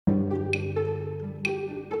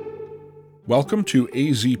Welcome to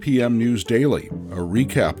AZPM News Daily, a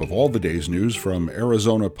recap of all the day's news from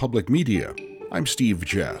Arizona Public Media. I'm Steve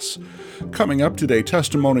Jess. Coming up today,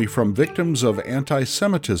 testimony from victims of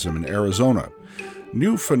antisemitism in Arizona,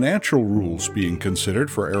 new financial rules being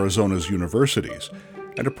considered for Arizona's universities,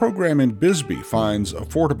 and a program in Bisbee finds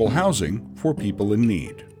affordable housing for people in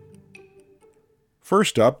need.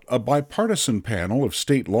 First up, a bipartisan panel of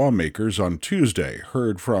state lawmakers on Tuesday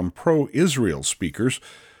heard from pro-Israel speakers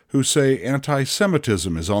who say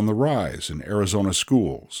anti-Semitism is on the rise in Arizona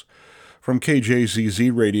schools. From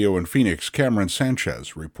KJZZ Radio in Phoenix, Cameron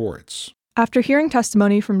Sanchez reports. After hearing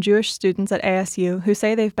testimony from Jewish students at ASU who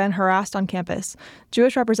say they've been harassed on campus,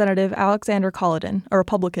 Jewish Representative Alexander Collin, a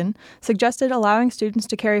Republican, suggested allowing students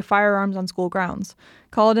to carry firearms on school grounds.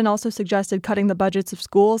 Collin also suggested cutting the budgets of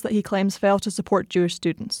schools that he claims fail to support Jewish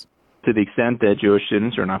students. To the extent that Jewish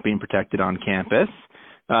students are not being protected on campus,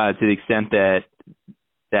 to the extent that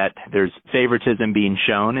there's favoritism being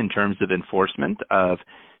shown in terms of enforcement of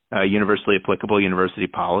universally applicable university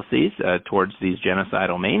policies towards these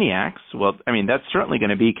genocidal maniacs, well, I mean, that's certainly going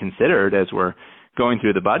to be considered as we're going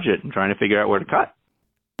through the budget and trying to figure out where to cut.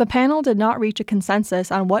 The panel did not reach a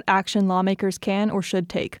consensus on what action lawmakers can or should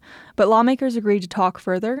take, but lawmakers agreed to talk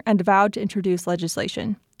further and vowed to introduce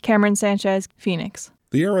legislation. Cameron Sanchez, Phoenix.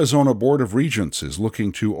 The Arizona Board of Regents is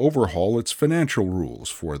looking to overhaul its financial rules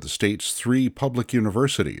for the state's 3 public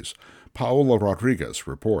universities. Paola Rodriguez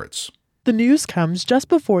reports. The news comes just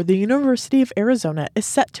before the University of Arizona is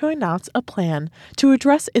set to announce a plan to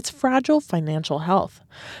address its fragile financial health.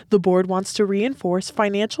 The board wants to reinforce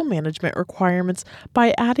financial management requirements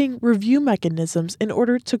by adding review mechanisms in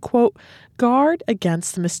order to, quote, guard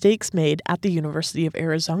against the mistakes made at the University of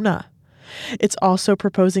Arizona. It's also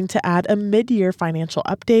proposing to add a mid-year financial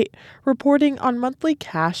update, reporting on monthly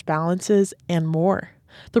cash balances, and more.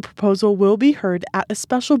 The proposal will be heard at a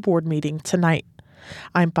special board meeting tonight.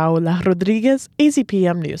 I'm Paola Rodriguez,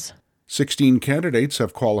 AZPM News. 16 candidates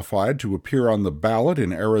have qualified to appear on the ballot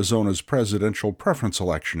in Arizona's presidential preference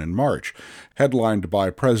election in March, headlined by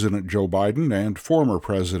President Joe Biden and former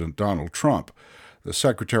President Donald Trump. The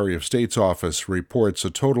Secretary of State's office reports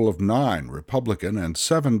a total of 9 Republican and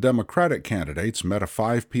 7 Democratic candidates met a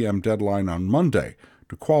 5 p.m. deadline on Monday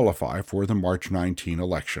to qualify for the March 19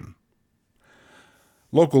 election.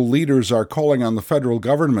 Local leaders are calling on the federal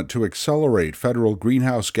government to accelerate federal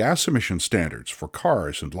greenhouse gas emission standards for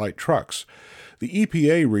cars and light trucks. The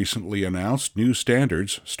EPA recently announced new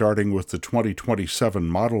standards starting with the 2027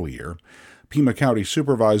 model year. Pima County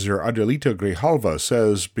Supervisor Adelita Grijalva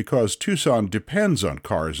says because Tucson depends on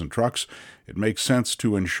cars and trucks, it makes sense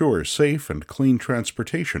to ensure safe and clean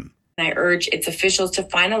transportation. I urge its officials to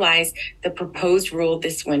finalize the proposed rule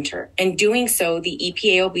this winter. In doing so, the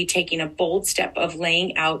EPA will be taking a bold step of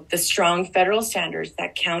laying out the strong federal standards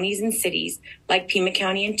that counties and cities like Pima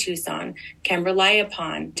County and Tucson can rely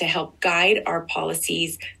upon to help guide our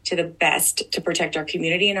policies to the best to protect our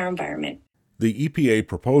community and our environment. The EPA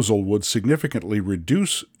proposal would significantly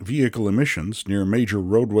reduce vehicle emissions near major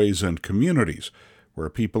roadways and communities,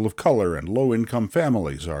 where people of color and low-income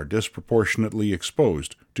families are disproportionately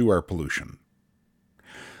exposed to air pollution.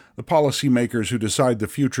 The policymakers who decide the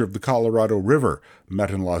future of the Colorado River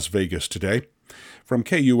met in Las Vegas today. From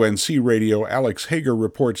KUNC Radio, Alex Hager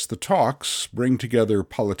reports the talks bring together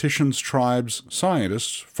politicians, tribes,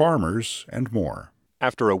 scientists, farmers, and more.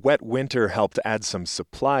 After a wet winter helped add some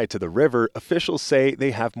supply to the river, officials say they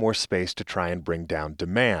have more space to try and bring down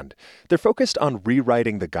demand. They're focused on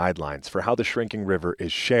rewriting the guidelines for how the shrinking river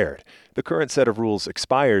is shared. The current set of rules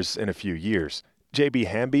expires in a few years. J.B.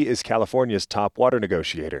 Hamby is California's top water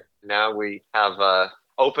negotiator. Now we have an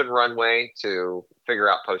open runway to figure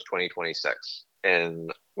out post-2026,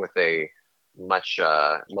 and with a much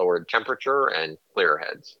lowered temperature and clearer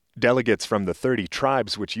heads. Delegates from the 30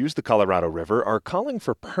 tribes which use the Colorado River are calling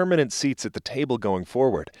for permanent seats at the table going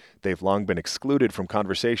forward. They've long been excluded from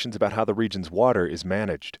conversations about how the region's water is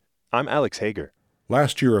managed. I'm Alex Hager.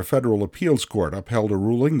 Last year, a federal appeals court upheld a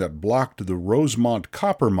ruling that blocked the Rosemont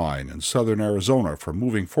copper mine in southern Arizona from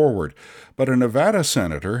moving forward, but a Nevada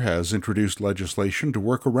senator has introduced legislation to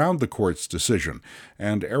work around the court's decision,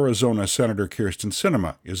 and Arizona Senator Kyrsten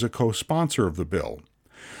Sinema is a co-sponsor of the bill.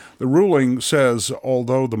 The ruling says,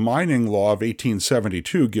 although the mining law of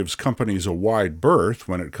 1872 gives companies a wide berth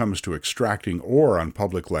when it comes to extracting ore on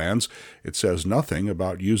public lands, it says nothing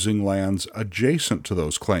about using lands adjacent to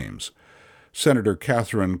those claims. Senator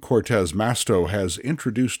Catherine Cortez Masto has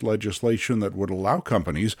introduced legislation that would allow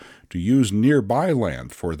companies to use nearby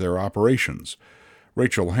land for their operations.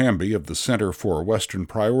 Rachel Hamby of the Center for Western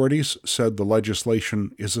Priorities said the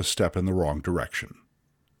legislation is a step in the wrong direction.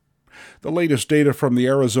 The latest data from the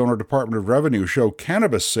Arizona Department of Revenue show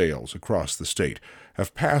cannabis sales across the state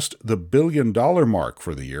have passed the $1 billion mark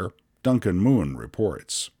for the year. Duncan Moon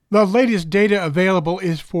reports. The latest data available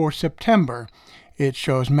is for September. It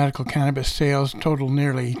shows medical cannabis sales total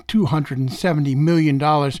nearly $270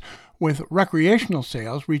 million, with recreational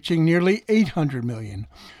sales reaching nearly $800 million.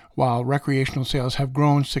 While recreational sales have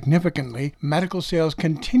grown significantly, medical sales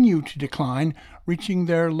continue to decline, reaching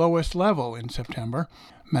their lowest level in September.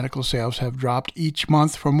 Medical sales have dropped each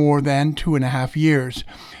month for more than 2.5 years.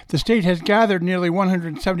 The state has gathered nearly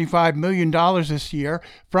 $175 million this year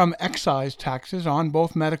from excise taxes on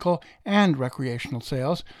both medical and recreational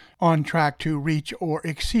sales, on track to reach or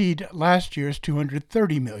exceed last year's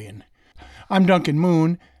 $230 million. I'm Duncan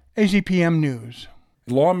Moon, AZPM News.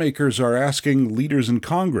 Lawmakers are asking leaders in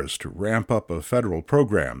Congress to ramp up a federal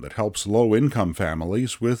program that helps low-income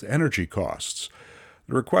families with energy costs.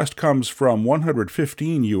 The request comes from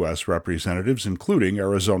 115 U.S. representatives, including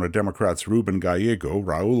Arizona Democrats Ruben Gallego,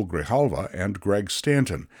 Raul Grijalva, and Greg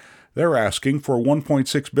Stanton. They're asking for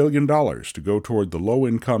 $1.6 billion to go toward the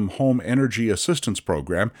Low-Income Home Energy Assistance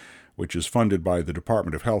Program, which is funded by the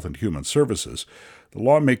Department of Health and Human Services. The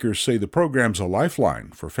lawmakers say the program's a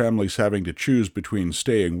lifeline for families having to choose between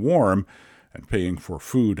staying warm and paying for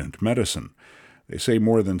food and medicine. They say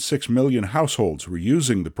more than 6 million households were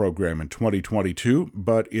using the program in 2022,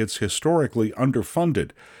 but it's historically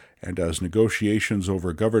underfunded. And as negotiations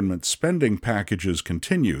over government spending packages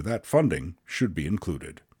continue, that funding should be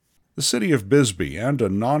included. The city of Bisbee and a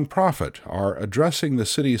nonprofit are addressing the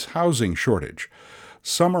city's housing shortage.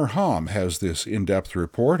 Summer Hom has this in-depth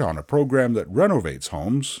report on a program that renovates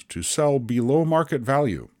homes to sell below market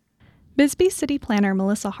value. Bisbee City Planner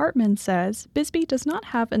Melissa Hartman says Bisbee does not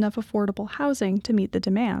have enough affordable housing to meet the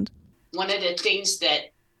demand. One of the things that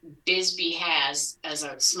Bisbee has as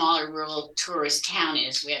a smaller rural tourist town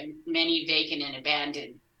is we have many vacant and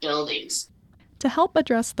abandoned buildings. To help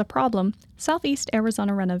address the problem, Southeast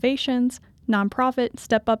Arizona Renovations, nonprofit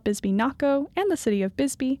Step Up Bisbee NACO, and the City of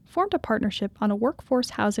Bisbee formed a partnership on a workforce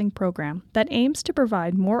housing program that aims to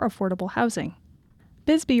provide more affordable housing.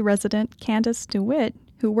 Bisbee resident Candace DeWitt,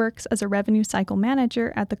 who works as a revenue cycle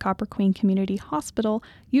manager at the Copper Queen Community Hospital,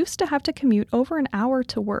 used to have to commute over an hour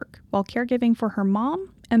to work while caregiving for her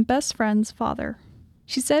mom and best friend's father.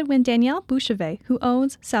 She said when Danielle Bouchevet, who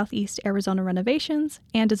owns Southeast Arizona Renovations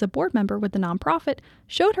and is a board member with the nonprofit,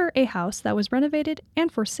 showed her a house that was renovated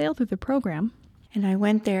and for sale through the program. And I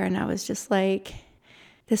went there and I was just like,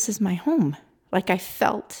 this is my home. Like I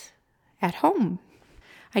felt at home.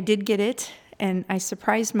 I did get it, and I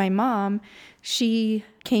surprised my mom. She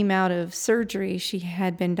came out of surgery. She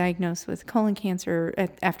had been diagnosed with colon cancer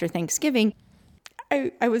after Thanksgiving.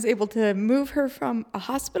 I was able to move her from a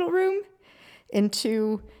hospital room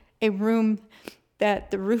into a room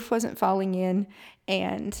that the roof wasn't falling in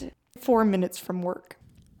and 4 minutes from work.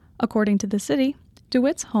 According to the city,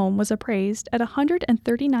 DeWitt's home was appraised at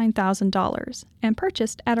 $139,000 and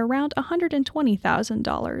purchased at around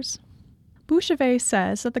 $120,000. Bouchevet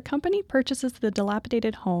says that the company purchases the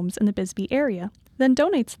dilapidated homes in the Bisbee area, then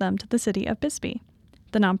donates them to the city of Bisbee.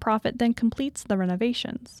 The nonprofit then completes the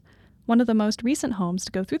renovations. One of the most recent homes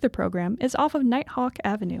to go through the program is off of Nighthawk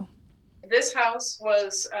Avenue. This house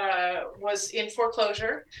was in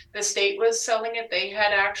foreclosure. The state was selling it. They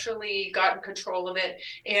had actually gotten control of it.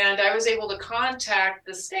 And I was able to contact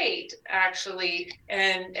the state actually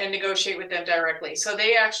and negotiate with them directly. So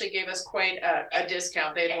they actually gave us quite a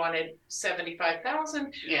discount. They wanted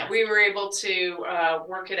 $75,000. Yeah. We were able to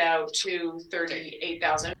work it out to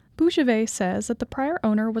 $38,000. Bouchevet says that the prior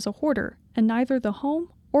owner was a hoarder and neither the home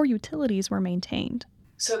or utilities were maintained.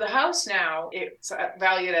 So the house now, it's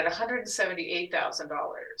valued at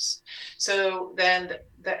 $178,000. So then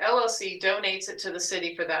the LLC donates it to the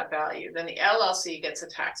city for that value. Then the LLC gets a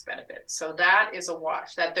tax benefit. So that is a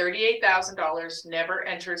wash. That $38,000 never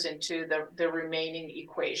enters into the remaining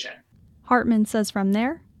equation. Hartman says from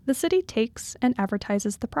there, the city takes and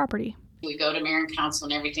advertises the property. We go to mayor and council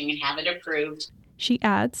and everything and have it approved. She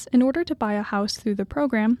adds, in order to buy a house through the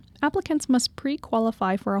program, applicants must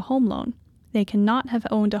pre-qualify for a home loan. They cannot have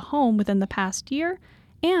owned a home within the past year,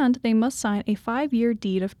 and they must sign a 5-year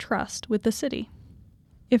deed of trust with the city.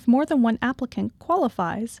 If more than one applicant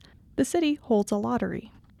qualifies, the city holds a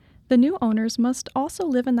lottery. The new owners must also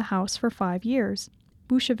live in the house for 5 years.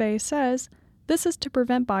 Bouchevet says this is to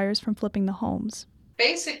prevent buyers from flipping the homes.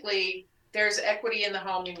 Basically, there's equity in the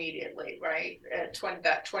home immediately, right?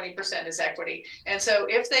 20% is equity. And so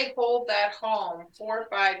if they hold that home 4 or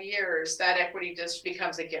 5 years, that equity just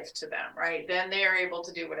becomes a gift to them, right? Then they are able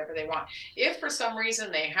to do whatever they want. If for some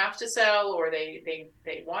reason they have to sell or they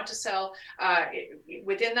want to sell,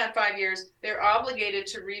 within that 5 years, they're obligated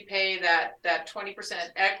to repay that 20%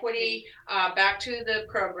 equity back to the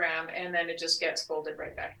program, and then it just gets folded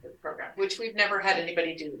right back to the program, which we've never had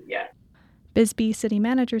anybody do yet. Bisbee City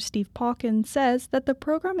Manager Steve Pauken says that the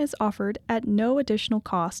program is offered at no additional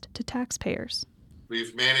cost to taxpayers.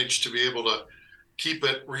 We've managed to be able to keep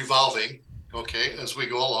it revolving, as we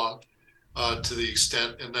go along to the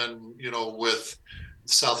extent, and then, with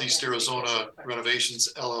Southeast Arizona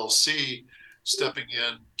Renovations LLC stepping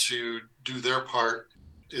in to do their part,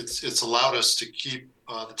 it's allowed us to keep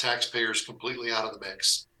the taxpayers completely out of the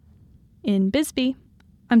mix. In Bisbee,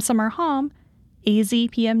 I'm Summer Hom,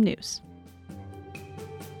 AZPM News.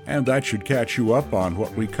 And that should catch you up on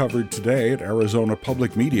what we covered today at Arizona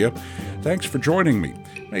Public Media. Thanks for joining me.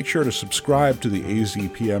 Make sure to subscribe to the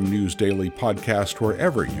AZPM News Daily podcast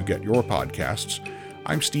wherever you get your podcasts.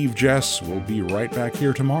 I'm Steve Jess. We'll be right back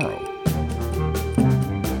here tomorrow.